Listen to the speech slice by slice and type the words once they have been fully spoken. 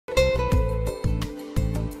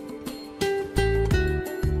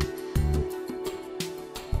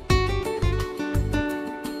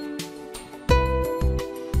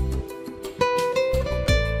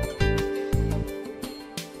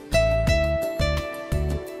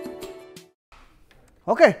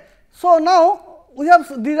Okay. So, now we have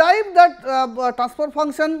derived that transfer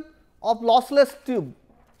function of lossless tube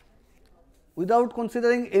without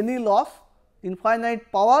considering any loss,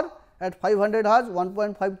 infinite power at 500 hertz,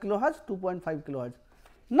 1.5 kilohertz, 2.5 kilohertz.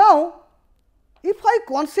 Now, if I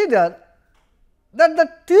consider that the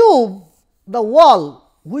tube, the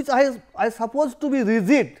wall which I suppose to be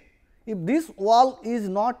rigid, if this wall is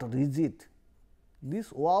not rigid,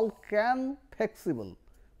 this wall can flexible,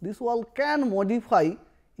 this wall can modify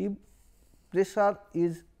if pressure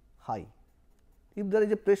is high. If there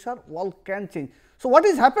is a pressure, wall can change. So, what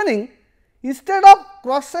is happening? Instead of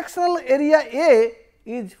cross sectional area A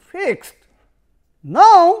is fixed,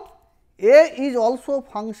 now A is also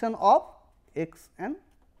function of x and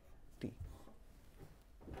t.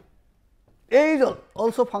 A is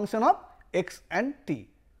also function of x and t.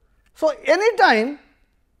 So, anytime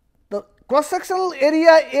the cross sectional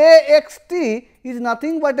area A x t is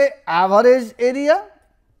nothing but a average area,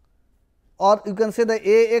 or you can say the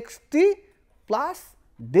A x t plus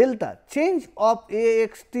delta change of A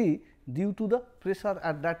x t due to the pressure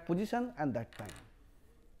at that position and that time,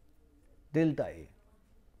 delta A.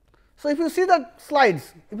 So, if you see the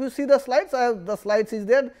slides, the slides is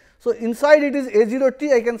there. So, inside it is A 0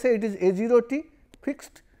 t, I can say it is A 0 t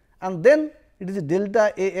fixed, and then it is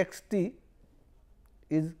delta A x t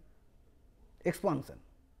is expansion.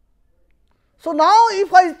 So, now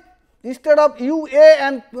if I instead of u A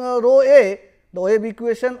and rho A, the wave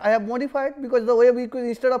equation I have modified, because the wave equation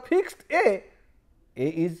instead of fixed A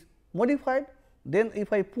is modified. Then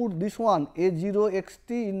if I put this one A 0 x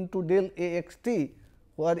t into del A x t,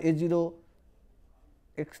 where A 0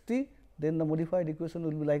 x t, then the modified equation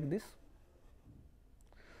will be like this.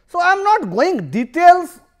 So, I am not going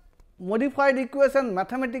details modified equation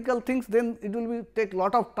mathematical things, then it will be take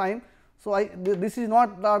lot of time. So, this is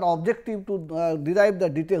not that objective to derive the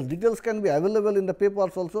details. Details can be available in the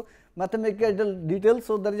papers also, mathematical details.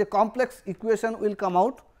 So, there is a complex equation will come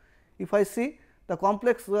out. If I see the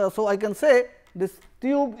complex, so I can say this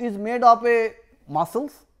tube is made of a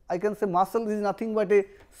muscles. I can say muscle is nothing but a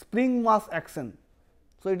spring mass action.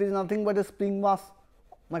 So, it is nothing but a spring mass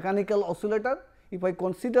mechanical oscillator. If I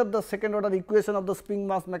consider the second order equation of the spring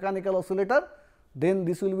mass mechanical oscillator, then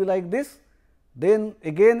this will be like this. Then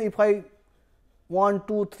again if I 1,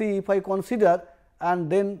 2, 3 if I consider, and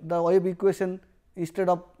then the wave equation instead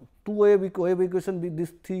of 2 wave equation,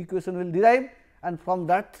 this 3 equation will derive, and from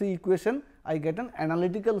that 3 equation I get an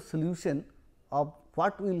analytical solution of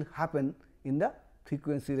what will happen in the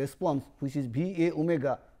frequency response, which is V A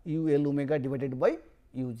omega u L omega divided by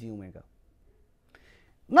u g omega.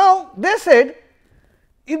 Now, they said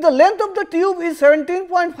if the length of the tube is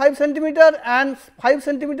 17.5 centimeter and 5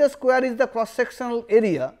 centimeter square is the cross sectional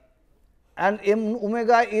area, and m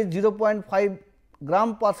omega is 0.5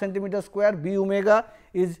 gram per centimeter square, b omega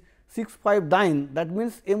is 659, that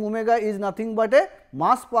means m omega is nothing but a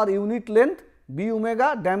mass per unit length, b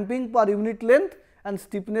omega damping per unit length and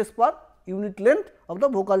stiffness per unit length of the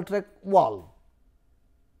vocal tract wall.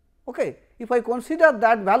 Okay. If I consider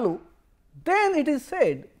that value, then it is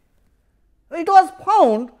said it was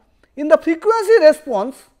found in the frequency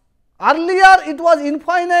response. Earlier it was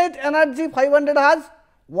infinite energy 500 hertz,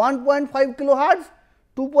 1.5 kilohertz,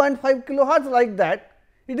 2.5 kilohertz, like that.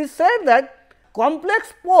 It is said that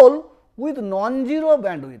complex pole with non-zero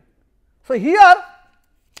bandwidth. So, here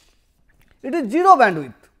it is 0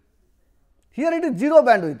 bandwidth, here it is 0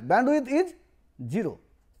 bandwidth, bandwidth is 0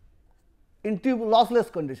 in tube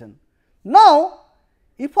lossless condition. Now,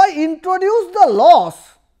 if I introduce the loss,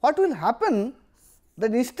 what will happen?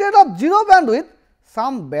 That instead of 0 bandwidth,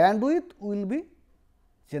 some bandwidth will be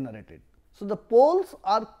generated. So, the poles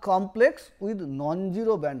are complex with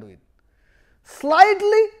non-zero bandwidth,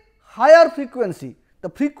 slightly higher frequency. The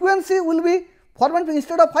frequency will be Forward,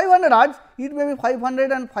 instead of 500 hertz, it may be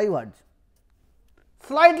 505 hertz.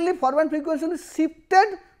 Slightly forward frequency is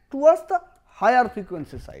shifted towards the higher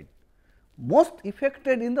frequency side, most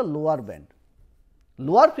affected in the lower band.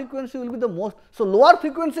 Lower frequency will be the most. So, lower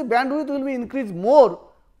frequency bandwidth will be increased more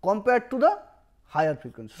compared to the higher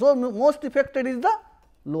frequency. So, most affected is the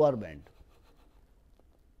lower band.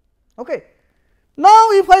 Okay. Now,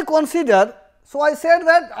 if I consider, so I said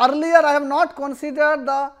that earlier I have not considered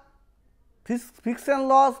the friction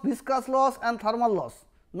loss, viscous loss and thermal loss.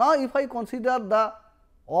 Now, if I consider the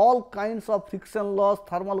all kinds of friction loss,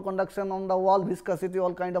 thermal conduction on the wall, viscosity,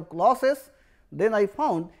 all kind of losses, then I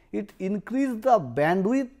found it increased the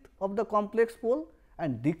bandwidth of the complex pole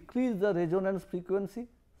and decreased the resonance frequency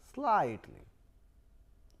slightly.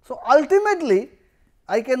 So, ultimately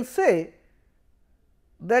I can say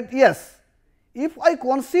that yes, if I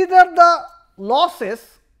consider the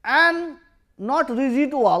losses and not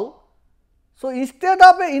residual. So, instead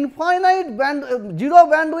of a infinite zero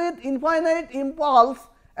bandwidth infinite impulse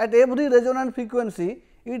at every resonant frequency,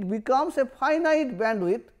 it becomes a finite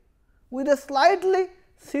bandwidth with a slightly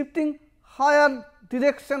shifting higher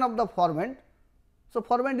direction of the formant. So,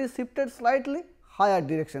 formant is shifted slightly higher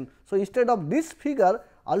direction. So, instead of this figure,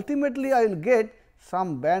 ultimately I will get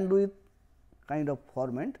some bandwidth kind of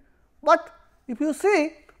formant, but if you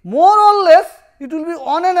see more or less it will be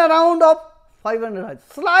on and around of 500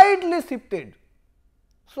 hertz, slightly shifted.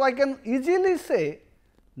 So, I can easily say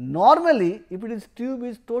normally if it is tube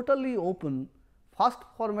is totally open, first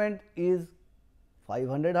formant is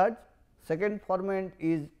 500 hertz, second formant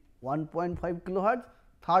is 1.5 kilohertz,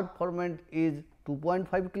 third formant is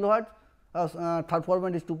 2.5 kilohertz, third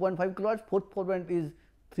formant is 2.5 kilohertz, fourth formant is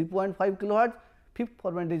 3.5 kilohertz, fifth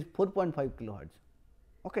formant is 4.5 kilohertz.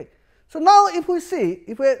 Okay. So, now if we see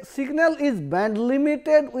if a signal is band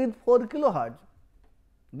limited with 4 kilohertz,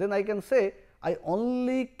 then I can say I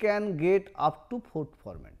only can get up to fourth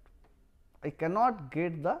formant. I cannot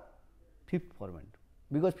get the fifth formant,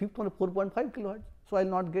 because fifth formant 4.5 kilohertz. So, I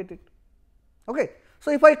will not get it. Okay.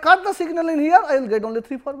 So, if I cut the signal in here, I will get only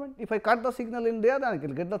 3 formant. If I cut the signal in there, then I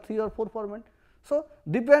can get the 3 or 4 formant. So,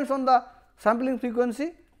 depends on the sampling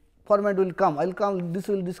frequency, formant will come. I will come, this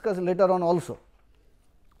will discuss later on also.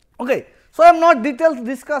 Okay. So, I am not details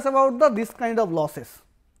discuss about this kind of losses.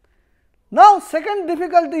 Now, second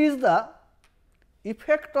difficulty is the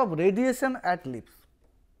effect of radiation at lips.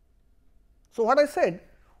 So, what I said,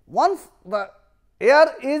 once the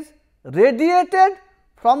air is radiated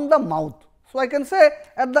from the mouth. So, I can say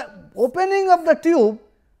at the opening of the tube,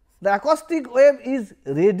 the acoustic wave is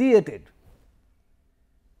radiated.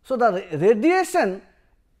 So, the radiation,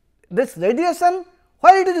 this radiation,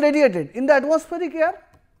 why it is radiated? In the atmospheric air.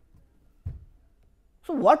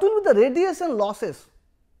 So, what will be the radiation losses?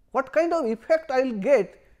 What kind of effect I will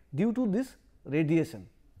get due to this radiation?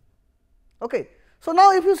 Okay. So,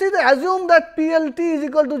 now if you see the assume that PLT is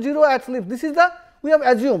equal to 0 at slip, this is the we have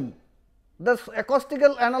assumed the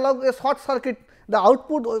acoustical analog a short circuit, the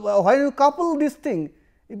output when you couple this thing,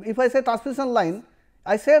 if I say transmission line,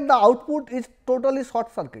 I said the output is totally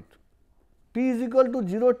short circuit. T is equal to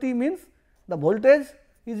 0 T means the voltage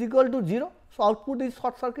is equal to 0. So, output is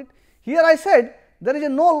short circuit. Here I said there is a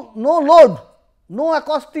no load, no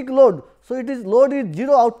acoustic load. So, it is load is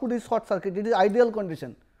 0, output is short circuit, it is ideal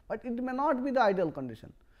condition, but it may not be the ideal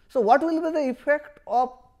condition. So, what will be the effect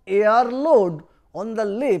of air load on the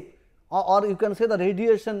lip, or you can say the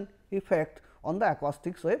radiation effect on the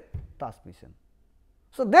acoustic wave transmission.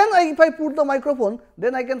 So, then if I put the microphone,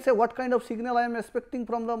 then I can say what kind of signal I am expecting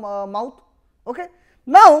from the mouth. Okay.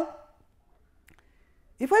 Now,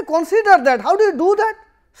 if I consider that, how do you do that?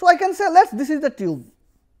 So, I can say this is the tube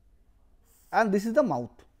and this is the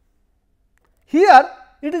mouth. Here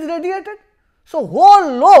it is radiated. So,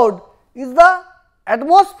 whole load is the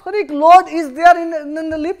atmospheric load is there in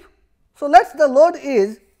the lip. So, let us the load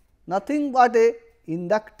is nothing but a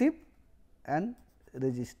inductive and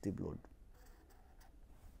resistive load,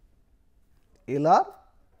 LR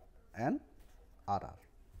and RR,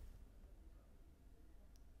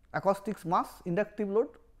 acoustics mass, inductive load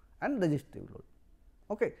and resistive load.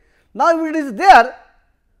 Okay. Now, if it is there,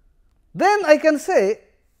 then I can say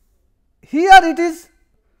here it is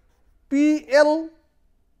PL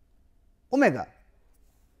omega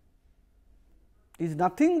is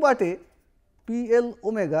nothing but a PL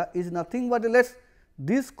omega is nothing but a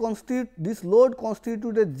this load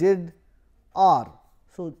constitute a ZR.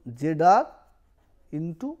 So, ZR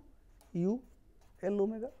into U L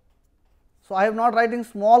omega. So, I have not writing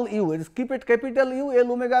small u, it is keep it capital U,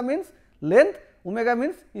 L omega means length, omega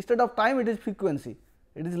means instead of time it is frequency,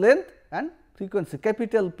 it is length and frequency,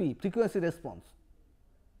 capital P, frequency response.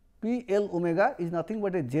 P L omega is nothing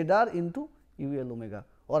but a ZR into U L omega,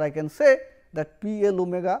 or I can say that P L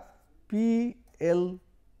omega P L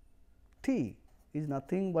T is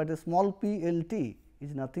nothing but a small p L T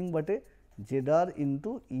is nothing but a ZR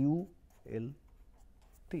into U L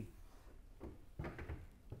T.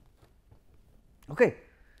 Okay.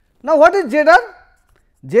 Now, what is ZR?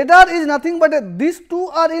 ZR is nothing but these two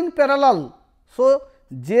are in parallel. So,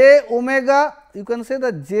 J omega, you can say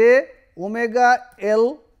the J omega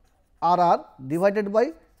L RR divided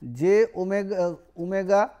by J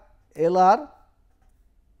omega LR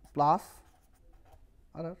plus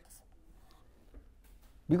RR,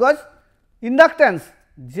 because inductance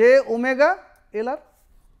J omega LR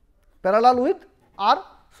parallel with R.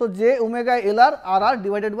 So, J omega LR RR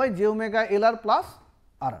divided by J omega LR plus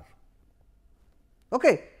RR.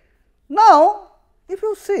 Okay. Now, if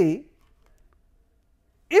you see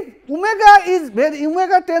if omega is where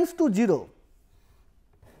omega tends to 0,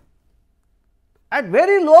 at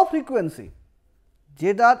very low frequency,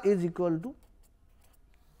 ZR is equal to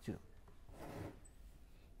 0.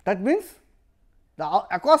 That means, the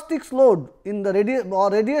acoustics load in the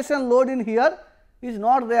radiation load in here is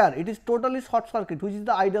not there, it is totally short circuit, which is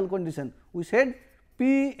the ideal condition. We said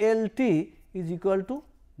PLT is equal to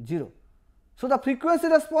 0. So, the frequency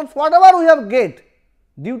response whatever we have get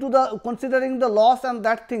due to the considering the loss and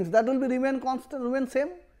that things, that will be remain constant, remain same.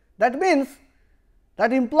 That means,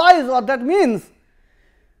 that implies or that means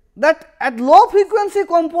that at low frequency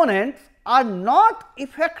components are not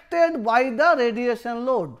affected by the radiation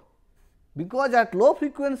load, because at low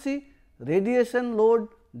frequency radiation load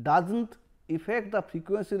does not affect the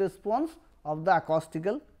frequency response of the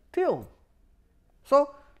acoustical tube.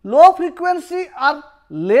 So, low frequency are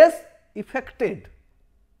less affected.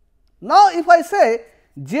 Now, if I say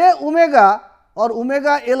j omega or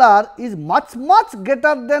omega LR is much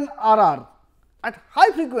greater than RR at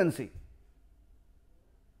high frequency,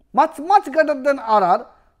 much greater than RR,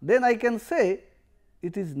 then I can say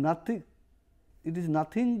it is nothing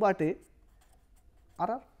but a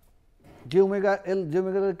RR. J omega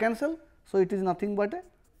L cancel. So, it is nothing but a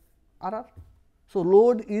RR. So,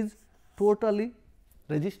 load is totally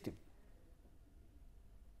resistive.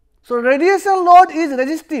 So, radiation load is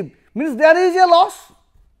resistive, means there is a loss,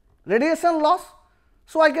 radiation loss.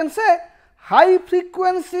 So, I can say high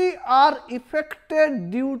frequency are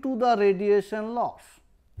affected due to the radiation loss.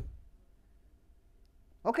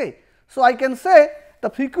 Okay. So, I can say the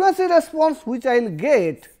frequency response which I will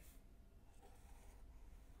get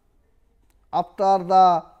after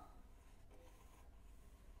the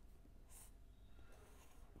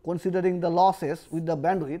considering the losses with the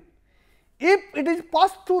bandwidth, if it is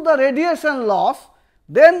passed through the radiation loss,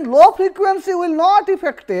 then low frequency will not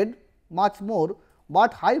affected much more,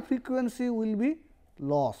 but high frequency will be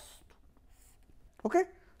lost. Okay.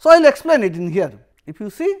 So, I will explain it in here. If you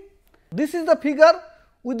see, this is the figure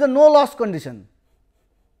with the no loss condition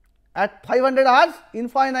at 500 Hz,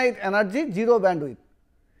 infinite energy, 0 bandwidth.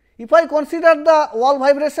 If I consider the wall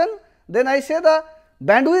vibration, then I say the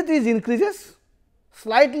bandwidth is increases,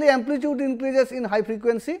 slightly amplitude increases in high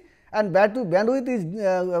frequency and bandwidth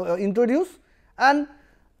is introduced, and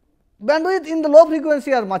bandwidth in the low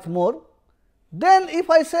frequency are much more. Then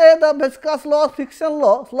if I say the viscous loss, friction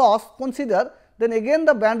loss consider, then again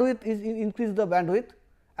the bandwidth is increase the bandwidth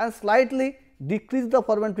and slightly decrease the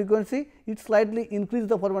Forward frequency, it slightly increase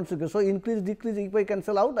the Forward frequency. So, increase decrease, if I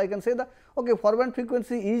cancel out, I can say the okay, Forward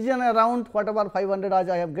frequency is in around whatever 500 as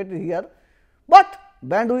I have get here, but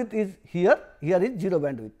bandwidth is here is 0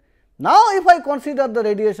 bandwidth. Now, if I consider the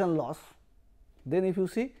radiation loss, then if you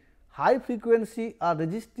see high frequency or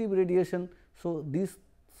resistive radiation. So, this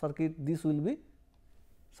circuit this will be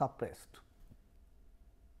suppressed.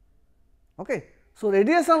 Okay. So,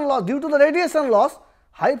 radiation loss, due to the radiation loss,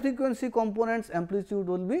 high frequency components amplitude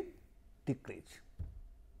will be decreased.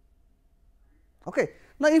 Okay.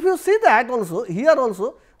 Now, if you see that also here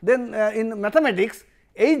also, then in mathematics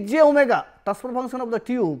H j omega transfer function of the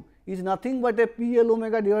tube is nothing but a P L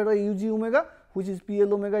omega divided by U g omega, which is P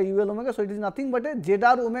L omega U L omega. So, it is nothing but a Z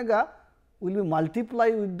r omega will be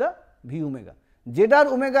multiplied with the V omega. Z r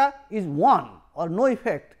omega is 1 or no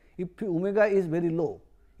effect if omega is very low.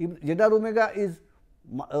 If Z r omega is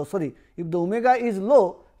if the omega is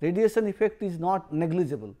low, radiation effect is not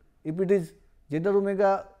negligible. If it is Z r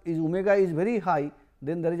omega is very high,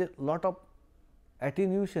 then there is a lot of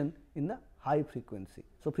attenuation in the high frequency.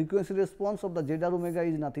 So, frequency response of the Z r omega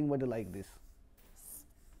is nothing but like this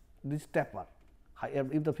taper.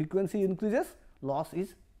 If the frequency increases, loss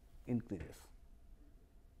is increases.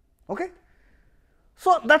 Okay.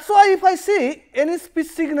 So, that is why if I see any speech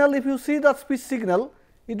signal, if you see the speech signal,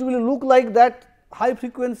 it will look like that high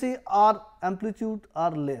frequency or amplitude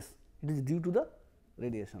are less, it is due to the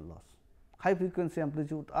radiation loss. High frequency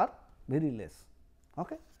amplitude are very less.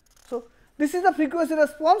 Okay. So, this is the frequency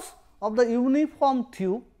response of the uniform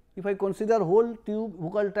tube. If I consider whole tube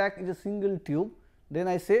vocal tract is a single tube, then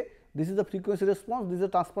I say this is the frequency response, this is the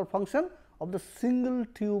transfer function of the single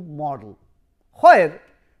tube model, where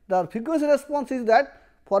the frequency response is that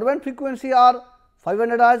forward frequency are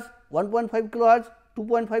 500 Hz, 1.5 kilohertz,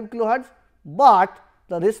 2.5 kilohertz, but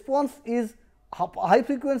the response is high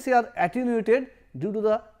frequency are attenuated due to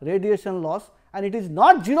the radiation loss, and it is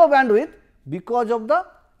not 0 bandwidth because of the,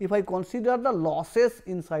 if I consider the losses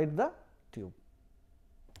inside the tube.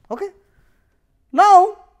 Okay.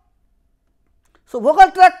 Now, so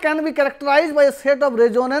vocal tract can be characterized by a set of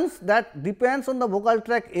resonance that depends on the vocal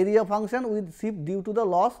tract area function with shift due to the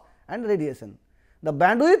loss and radiation. The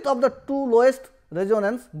bandwidth of the two lowest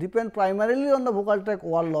resonance depend primarily on the vocal tract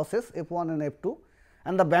wall losses F1 and F2,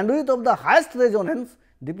 and the bandwidth of the highest resonance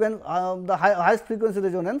depends the highest frequency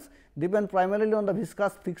resonance depend primarily on the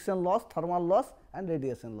viscous friction loss, thermal loss and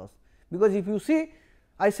radiation loss. Because if you see,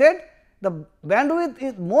 I said the bandwidth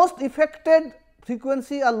is most affected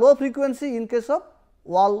frequency or low frequency in case of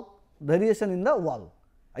wall variation in the wall.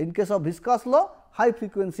 In case of viscous law, high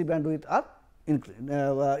frequency bandwidth are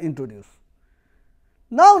introduced.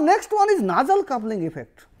 Now, next one is nasal coupling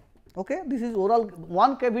effect. Okay. This is oral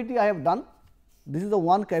one cavity I have done. This is the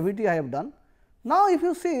one cavity I have done. Now, if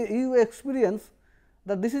you see, you experience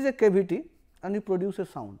that this is a cavity and you produce a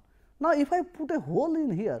sound. Now, if I put a hole in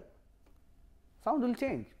here, sound will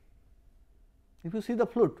change. If you see the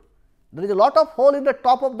flute, there is a lot of hole in the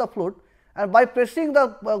top of the flute, and by pressing the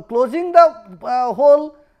closing the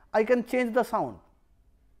hole, I can change the sound.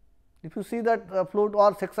 If you see that flute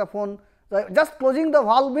or saxophone, just closing the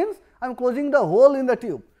valve means I am closing the hole in the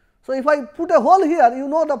tube. So, if I put a hole here, you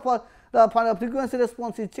know the frequency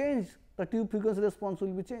response is changed, the tube frequency response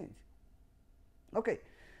will be changed. Okay.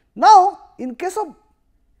 Now, in case of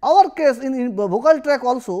our case in vocal tract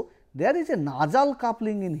also, there is a nasal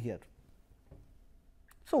coupling in here.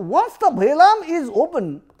 So, once the velum is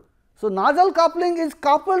open, so nasal coupling is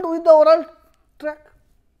coupled with the oral tract,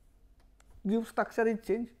 tube structure is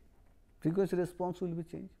changed, frequency response will be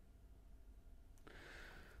changed.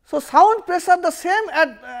 So, sound pressure the same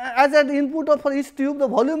as at the input of for each tube, the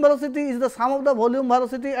volume velocity is the sum of the volume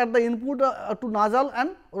velocity at the input to nasal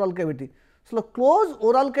and oral cavity. So, the closed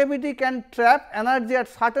oral cavity can trap energy at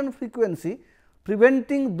certain frequency,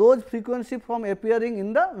 preventing those frequency from appearing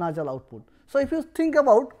in the nasal output. So, if you think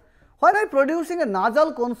about when I am producing a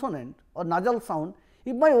nasal consonant or nasal sound,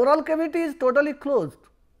 if my oral cavity is totally closed,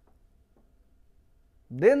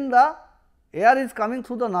 then the air is coming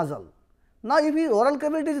through the nasal. Now, if the oral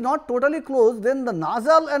cavity is not totally closed, then the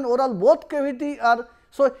nasal and oral both cavity are.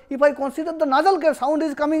 So, if I consider the nasal sound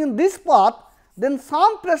is coming in this path, then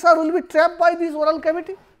some pressure will be trapped by this oral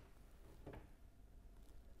cavity.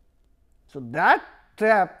 So, that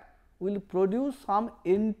trap will produce some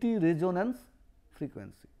anti-resonance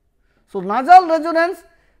frequency. So, nasal resonance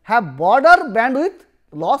have broader bandwidth,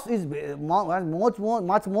 loss is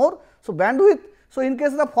much more. So, bandwidth. So, in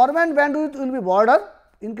case of the formant bandwidth will be broader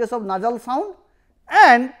in case of nasal sound,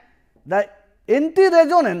 and the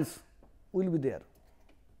anti-resonance will be there.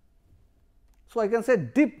 So, I can say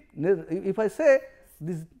deep, if I say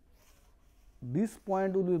this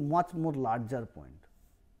point will be much more larger point,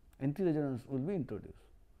 anti-resonance will be introduced.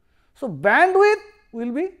 So, bandwidth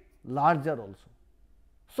will be larger also.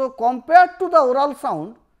 So, compared to the oral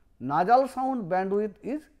sound, nasal sound bandwidth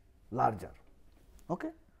is larger. Okay.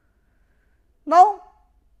 Now,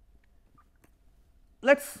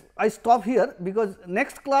 I stop here, because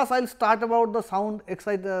next class I will start about the sound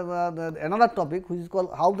another topic which is called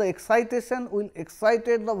how the excitation will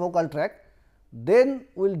excited the vocal tract. Then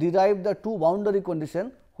we will derive the two boundary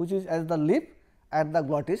condition, which is as the lip at the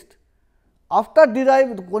glottis. After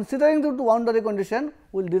considering the two boundary condition,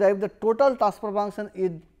 we will derive the total transfer function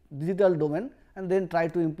in digital domain, and then try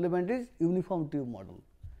to implement is uniform tube model.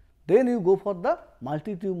 Then you go for the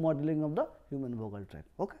multi tube modeling of the human vocal tract.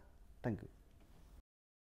 Okay. Thank you.